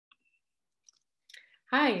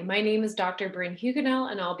Hi, my name is Dr. Brynn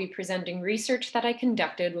Huguenel, and I'll be presenting research that I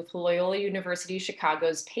conducted with Loyola University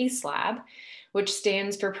Chicago's PACE Lab, which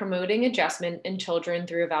stands for Promoting Adjustment in Children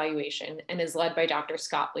Through Evaluation and is led by Dr.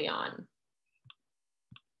 Scott Leon.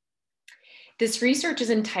 This research is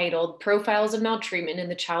entitled Profiles of Maltreatment in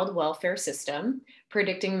the Child Welfare System,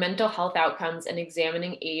 Predicting Mental Health Outcomes and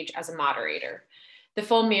Examining Age as a Moderator. The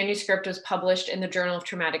full manuscript was published in the Journal of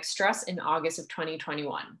Traumatic Stress in August of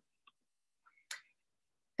 2021.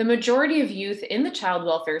 The majority of youth in the child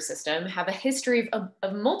welfare system have a history of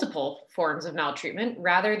multiple forms of maltreatment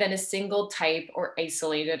rather than a single type or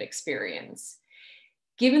isolated experience.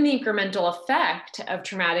 Given the incremental effect of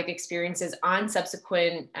traumatic experiences on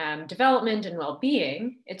subsequent development and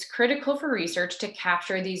well-being, it's critical for research to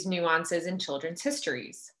capture these nuances in children's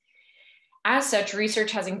histories. As such,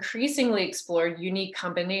 research has increasingly explored unique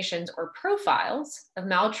combinations or profiles of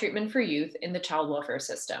maltreatment for youth in the child welfare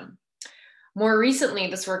system. More recently,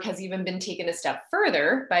 this work has even been taken a step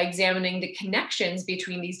further by examining the connections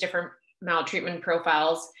between these different maltreatment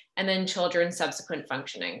profiles and then children's subsequent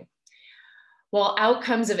functioning. While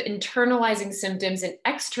outcomes of internalizing symptoms and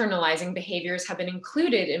externalizing behaviors have been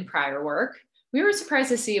included in prior work, we were surprised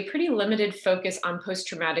to see a pretty limited focus on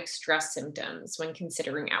post-traumatic stress symptoms when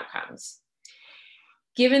considering outcomes.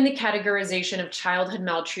 Given the categorization of childhood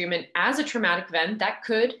maltreatment as a traumatic event that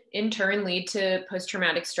could in turn lead to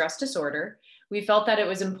post-traumatic stress disorder, we felt that it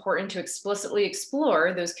was important to explicitly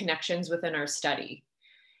explore those connections within our study.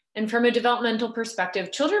 And from a developmental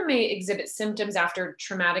perspective, children may exhibit symptoms after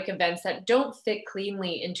traumatic events that don't fit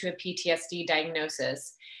cleanly into a PTSD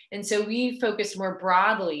diagnosis. And so we focused more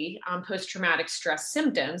broadly on post-traumatic stress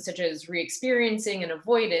symptoms, such as re-experiencing and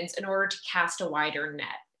avoidance, in order to cast a wider net.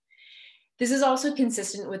 This is also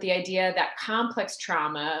consistent with the idea that complex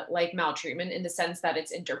trauma, like maltreatment, in the sense that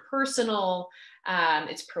it's interpersonal,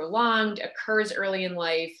 it's prolonged, occurs early in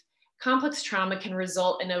life, complex trauma can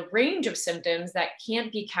result in a range of symptoms that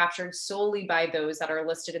can't be captured solely by those that are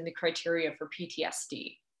listed in the criteria for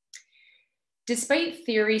PTSD. Despite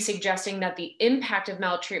theory suggesting that the impact of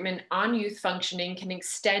maltreatment on youth functioning can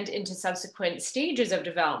extend into subsequent stages of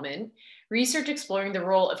development, research exploring the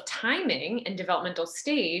role of timing and developmental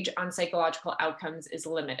stage on psychological outcomes is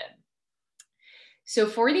limited. So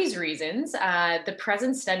for these reasons, the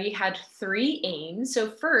present study had three aims.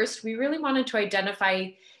 So first, we really wanted to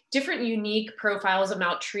identify different unique profiles of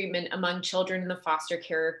maltreatment among children in the foster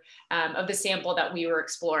care of the sample that we were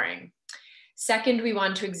exploring. Second, we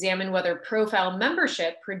wanted to examine whether profile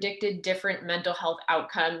membership predicted different mental health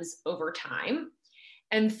outcomes over time.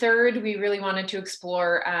 And third, we really wanted to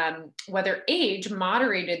explore whether age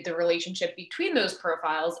moderated the relationship between those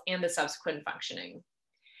profiles and the subsequent functioning.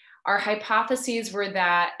 Our hypotheses were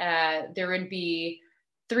that there would be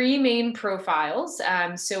three main profiles.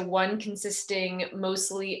 So one consisting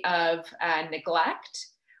mostly of neglect,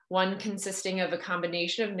 one consisting of a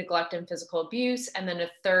combination of neglect and physical abuse, and then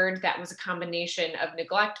a third that was a combination of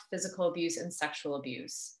neglect, physical abuse, and sexual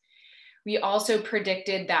abuse. We also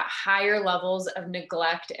predicted that higher levels of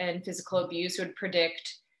neglect and physical abuse would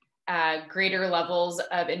predict greater levels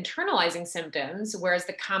of internalizing symptoms, whereas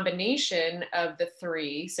the combination of the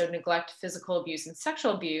three, so neglect, physical abuse, and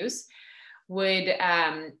sexual abuse, would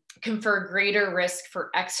confer greater risk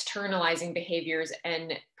for externalizing behaviors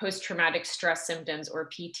and post-traumatic stress symptoms, or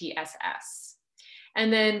PTSS.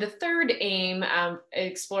 And then the third aim,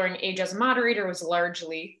 exploring age as a moderator, was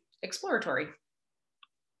largely exploratory.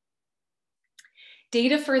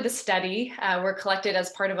 Data for the study were collected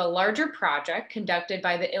as part of a larger project conducted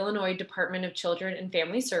by the Illinois Department of Children and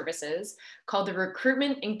Family Services called the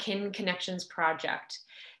Recruitment and Kin Connections Project.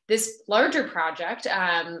 This larger project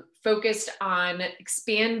focused on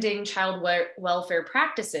expanding child welfare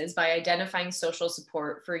practices by identifying social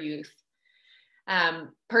support for youth.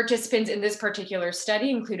 Participants in this particular study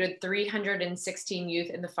included 316 youth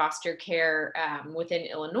in the foster care within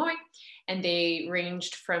Illinois, and they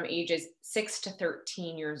ranged from ages 6 to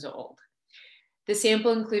 13 years old. The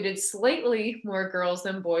sample included slightly more girls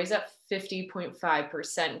than boys at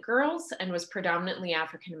 50.5% girls and was predominantly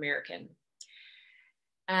African American.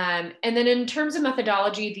 And then in terms of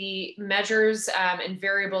methodology, the measures and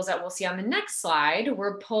variables that we'll see on the next slide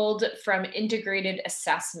were pulled from integrated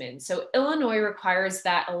assessment. So Illinois requires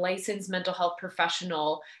that a licensed mental health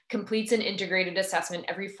professional completes an integrated assessment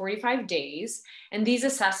every 45 days. And these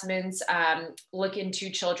assessments look into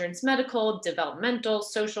children's medical, developmental,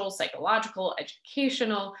 social, psychological,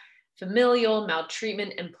 educational, familial,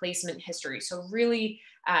 maltreatment, and placement history. So really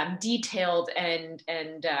detailed and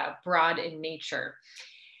broad in nature.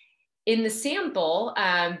 In the sample,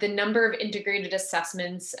 the number of integrated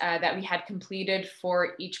assessments that we had completed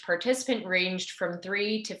for each participant ranged from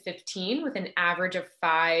 3 to 15, with an average of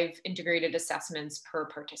 5 integrated assessments per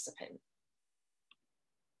participant.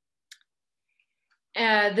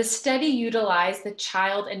 The study utilized the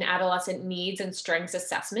Child and Adolescent Needs and Strengths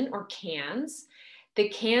Assessment, or CANS. The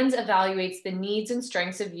CANS evaluates the needs and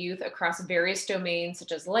strengths of youth across various domains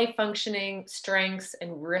such as life functioning, strengths,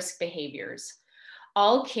 and risk behaviors.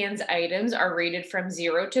 All CANS items are rated from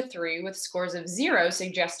 0 to 3, with scores of 0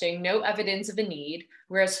 suggesting no evidence of a need,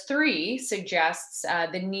 whereas 3 suggests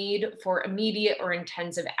the need for immediate or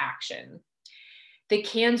intensive action. The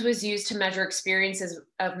CANS was used to measure experiences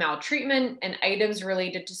of maltreatment, and items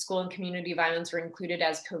related to school and community violence were included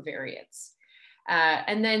as covariates.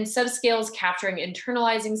 And then subscales capturing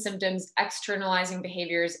internalizing symptoms, externalizing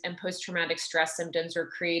behaviors, and post-traumatic stress symptoms were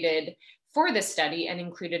created for this study and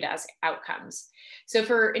included as outcomes. So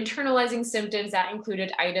for internalizing symptoms, that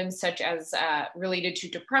included items such as related to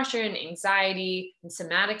depression, anxiety, and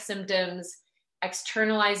somatic symptoms.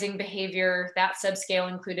 Externalizing behavior, that subscale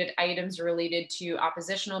included items related to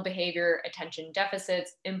oppositional behavior, attention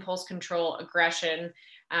deficits, impulse control, aggression,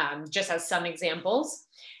 just as some examples.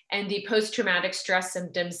 And the post-traumatic stress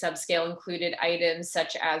symptoms subscale included items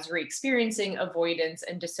such as re-experiencing, avoidance,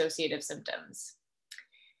 and dissociative symptoms.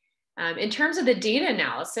 In terms of the data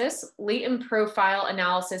analysis, latent profile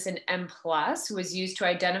analysis in M+ was used to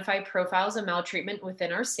identify profiles of maltreatment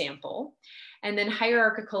within our sample. And then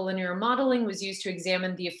hierarchical linear modeling was used to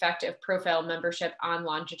examine the effect of profile membership on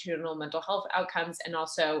longitudinal mental health outcomes, and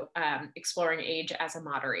also exploring age as a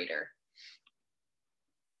moderator.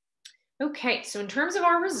 Okay, so in terms of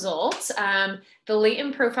our results, the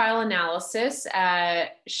latent profile analysis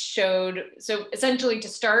showed, so essentially to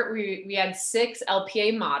start, we had 6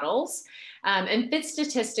 LPA models, and fit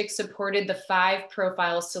statistics supported the 5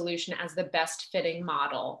 profile solution as the best fitting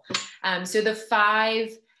model. So the 5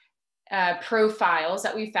 profiles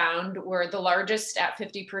that we found were the largest at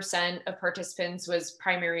 50% of participants was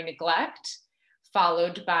primary neglect,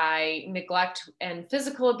 followed by neglect and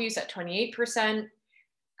physical abuse at 28%,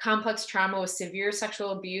 complex trauma with severe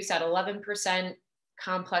sexual abuse at 11%,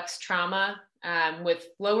 complex trauma with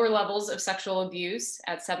lower levels of sexual abuse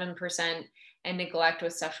at 7%, and neglect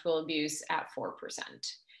with sexual abuse at 4%.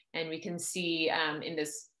 And we can see in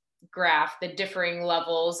this graph the differing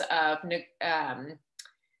levels of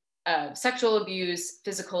sexual abuse,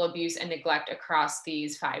 physical abuse, and neglect across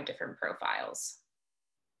these 5 different profiles.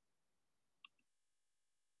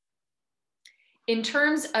 In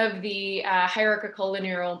terms of the hierarchical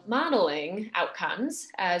linear modeling outcomes,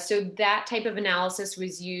 so that type of analysis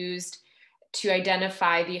was used to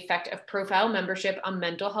identify the effect of profile membership on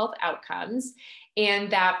mental health outcomes.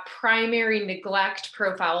 And that primary neglect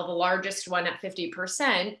profile, the largest one at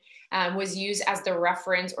 50%, was used as the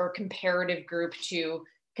reference or comparative group to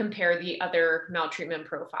compare the other maltreatment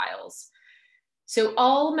profiles. So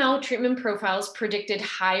all maltreatment profiles predicted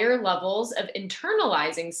higher levels of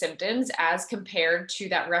internalizing symptoms as compared to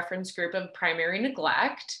that reference group of primary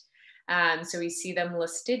neglect. So we see them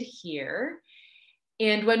listed here.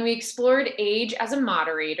 And when we explored age as a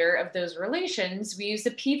moderator of those relations, we used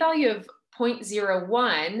a p-value of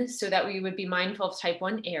 0.01 so that we would be mindful of type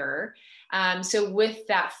 1 error. So with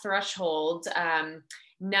that threshold,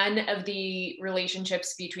 none of the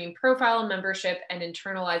relationships between profile membership and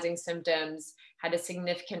internalizing symptoms had a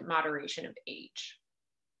significant moderation of age.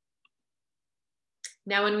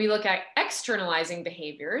 Now, when we look at externalizing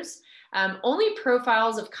behaviors, only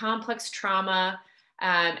profiles of complex trauma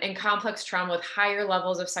and complex trauma with higher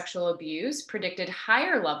levels of sexual abuse predicted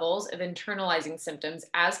higher levels of internalizing symptoms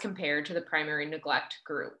as compared to the primary neglect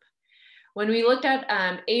group. When we looked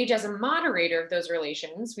at age as a moderator of those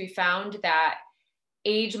relations, we found that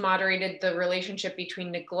age moderated the relationship between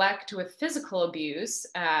neglect with physical abuse,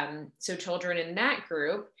 so children in that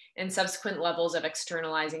group, and subsequent levels of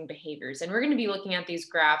externalizing behaviors. And we're going to be looking at these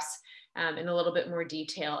graphs in a little bit more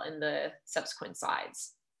detail in the subsequent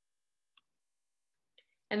slides.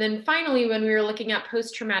 And then finally, when we were looking at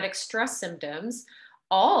post-traumatic stress symptoms,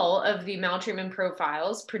 all of the maltreatment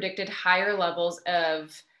profiles predicted higher levels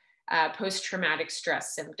of post-traumatic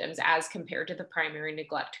stress symptoms as compared to the primary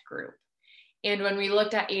neglect group. And when we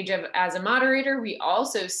looked at age as a moderator, we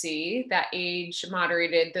also see that age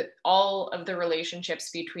moderated all of the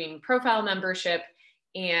relationships between profile membership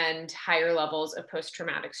and higher levels of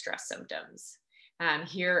post-traumatic stress symptoms.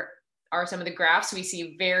 Here are some of the graphs. We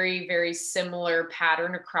see very, very similar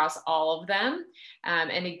pattern across all of them.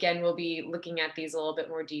 And again, we'll be looking at these a little bit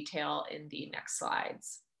more detail in the next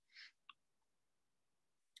slides.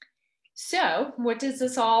 So what does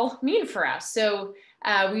this all mean for us? So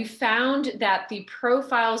We found that the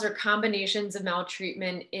profiles or combinations of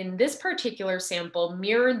maltreatment in this particular sample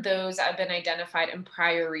mirrored those that have been identified in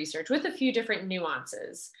prior research with a few different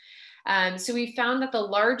nuances. So we found that the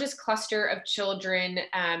largest cluster of children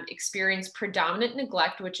experienced predominant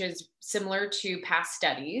neglect, which is similar to past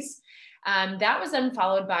studies. That was then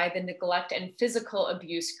followed by the neglect and physical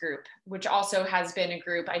abuse group, which also has been a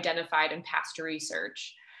group identified in past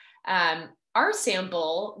research. Our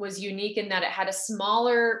sample was unique in that it had a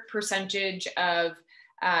smaller percentage of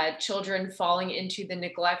children falling into the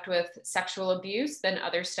neglect with sexual abuse than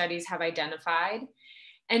other studies have identified.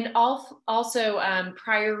 And also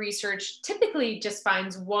prior research typically just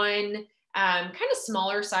finds one kind of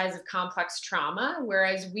smaller size of complex trauma,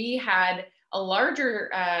 whereas we had a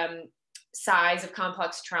larger size of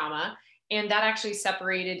complex trauma. And that actually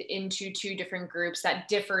separated into two different groups that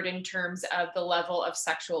differed in terms of the level of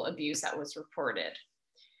sexual abuse that was reported.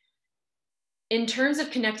 In terms of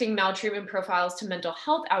connecting maltreatment profiles to mental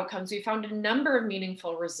health outcomes, we found a number of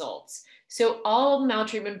meaningful results. So all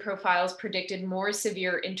maltreatment profiles predicted more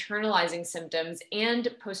severe internalizing symptoms and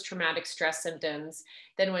post-traumatic stress symptoms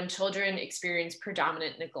than when children experience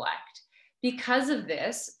predominant neglect. Because of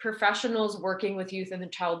this, professionals working with youth in the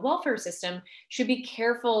child welfare system should be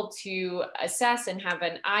careful to assess and have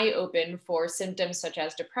an eye open for symptoms such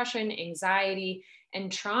as depression, anxiety,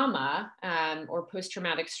 and trauma or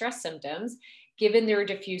post-traumatic stress symptoms, given their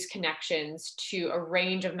diffuse connections to a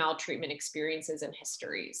range of maltreatment experiences and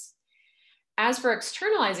histories. As for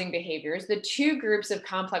externalizing behaviors, the two groups of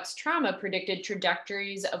complex trauma predicted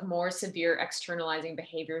trajectories of more severe externalizing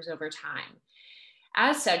behaviors over time.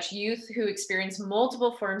 As such, youth who experience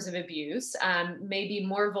multiple forms of abuse may be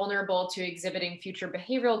more vulnerable to exhibiting future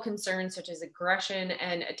behavioral concerns such as aggression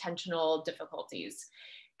and attentional difficulties.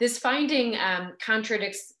 This finding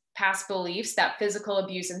contradicts past beliefs that physical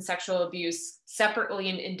abuse and sexual abuse separately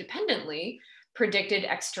and independently predicted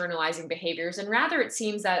externalizing behaviors. And rather, it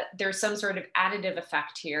seems that there's some sort of additive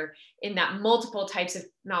effect here in that multiple types of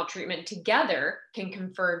maltreatment together can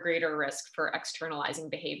confer a greater risk for externalizing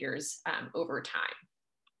behaviors over time.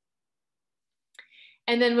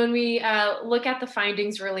 And then when we look at the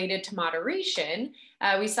findings related to moderation,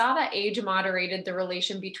 we saw that age moderated the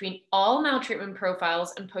relation between all maltreatment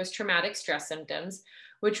profiles and post-traumatic stress symptoms,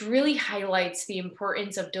 which really highlights the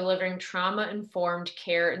importance of delivering trauma-informed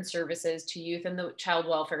care and services to youth in the child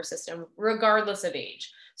welfare system, regardless of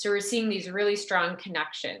age. So we're seeing these really strong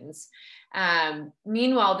connections.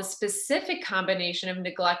 Meanwhile, the specific combination of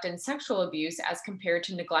neglect and sexual abuse as compared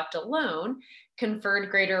to neglect alone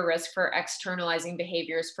conferred greater risk for externalizing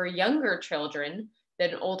behaviors for younger children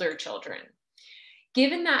than older children.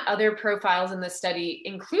 Given that other profiles in the study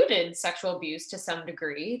included sexual abuse to some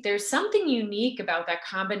degree, there's something unique about that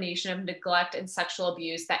combination of neglect and sexual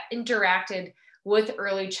abuse that interacted with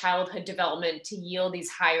early childhood development to yield these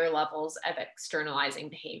higher levels of externalizing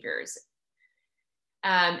behaviors.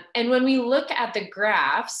 And when we look at the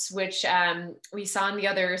graphs, which we saw in the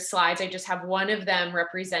other slides, I just have one of them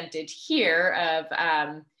represented here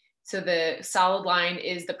of so the solid line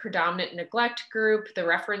is the predominant neglect group, the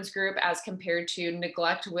reference group as compared to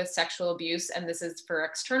neglect with sexual abuse, and this is for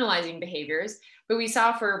externalizing behaviors. But we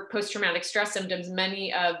saw for post-traumatic stress symptoms,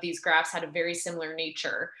 many of these graphs had a very similar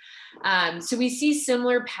nature. So we see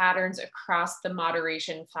similar patterns across the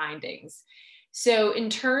moderation findings. So in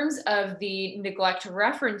terms of the neglect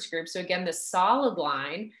reference group, so again, the solid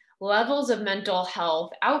line, levels of mental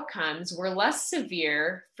health outcomes were less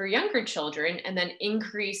severe for younger children and then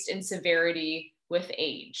increased in severity with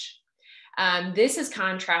age. This is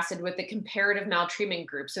contrasted with the comparative maltreatment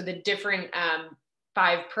group. So the different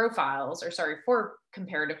four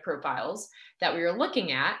comparative profiles that we were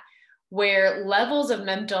looking at, where levels of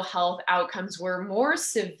mental health outcomes were more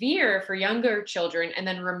severe for younger children and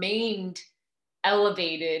then remained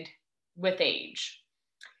elevated with age.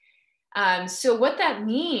 So what that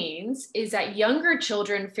means is that younger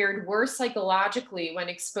children fared worse psychologically when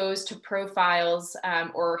exposed to profiles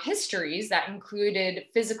or histories that included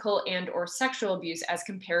physical and or sexual abuse as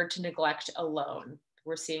compared to neglect alone.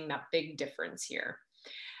 We're seeing that big difference here.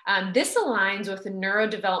 This aligns with the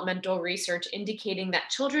neurodevelopmental research indicating that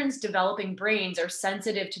children's developing brains are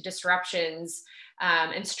sensitive to disruptions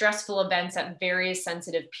and stressful events at various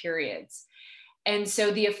sensitive periods. And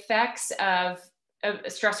so the effects of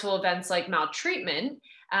stressful events like maltreatment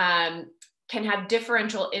can have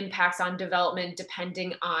differential impacts on development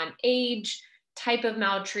depending on age, type of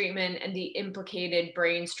maltreatment, and the implicated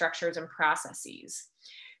brain structures and processes.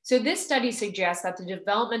 So this study suggests that the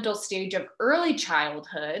developmental stage of early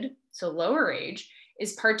childhood, so lower age,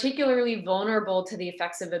 is particularly vulnerable to the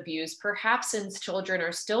effects of abuse, perhaps since children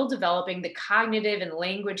are still developing the cognitive and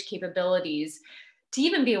language capabilities to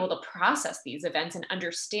even be able to process these events and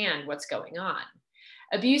understand what's going on.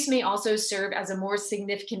 Abuse may also serve as a more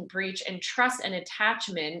significant breach in trust and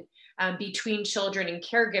attachment between children and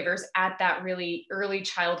caregivers at that really early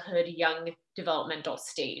childhood, young developmental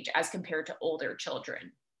stage as compared to older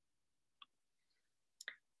children.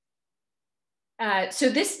 So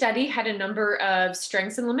this study had a number of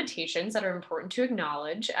strengths and limitations that are important to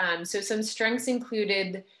acknowledge. So some strengths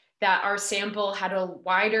included that our sample had a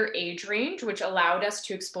wider age range, which allowed us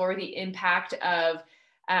to explore the impact of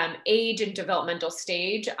age and developmental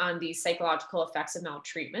stage on the psychological effects of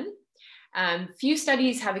maltreatment. Few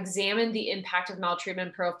studies have examined the impact of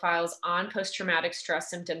maltreatment profiles on post-traumatic stress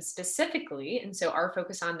symptoms specifically, and so our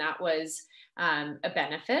focus on that was a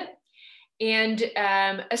benefit. And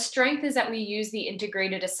a strength is that we use the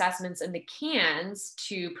integrated assessments and the CANs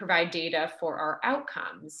to provide data for our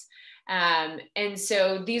outcomes. And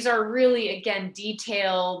so these are really, again,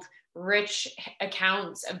 detailed, rich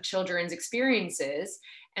accounts of children's experiences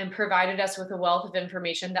and provided us with a wealth of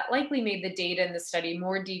information that likely made the data in the study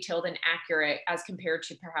more detailed and accurate as compared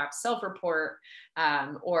to perhaps self-report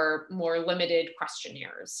or more limited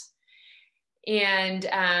questionnaires. And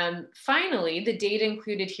finally, the data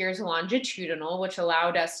included here is longitudinal, which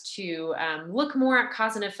allowed us to look more at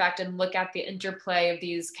cause and effect and look at the interplay of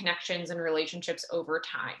these connections and relationships over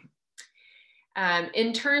time.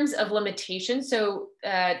 In terms of limitations, so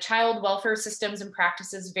child welfare systems and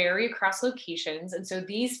practices vary across locations. And so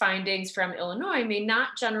these findings from Illinois may not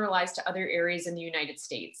generalize to other areas in the United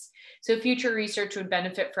States. So future research would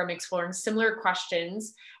benefit from exploring similar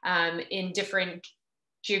questions in different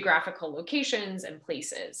geographical locations and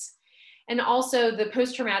places. And also the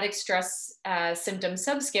post-traumatic stress symptom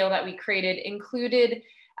subscale that we created included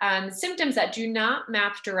symptoms that do not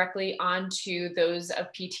map directly onto those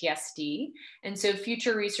of PTSD. And so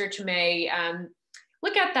future research may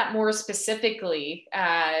look at that more specifically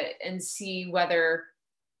and see whether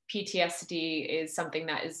PTSD is something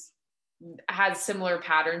that has similar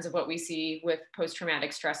patterns of what we see with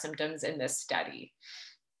post-traumatic stress symptoms in this study.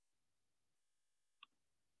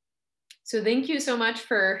 So thank you so much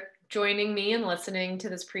for joining me and listening to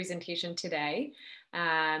this presentation today,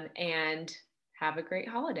 and have a great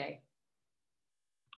holiday.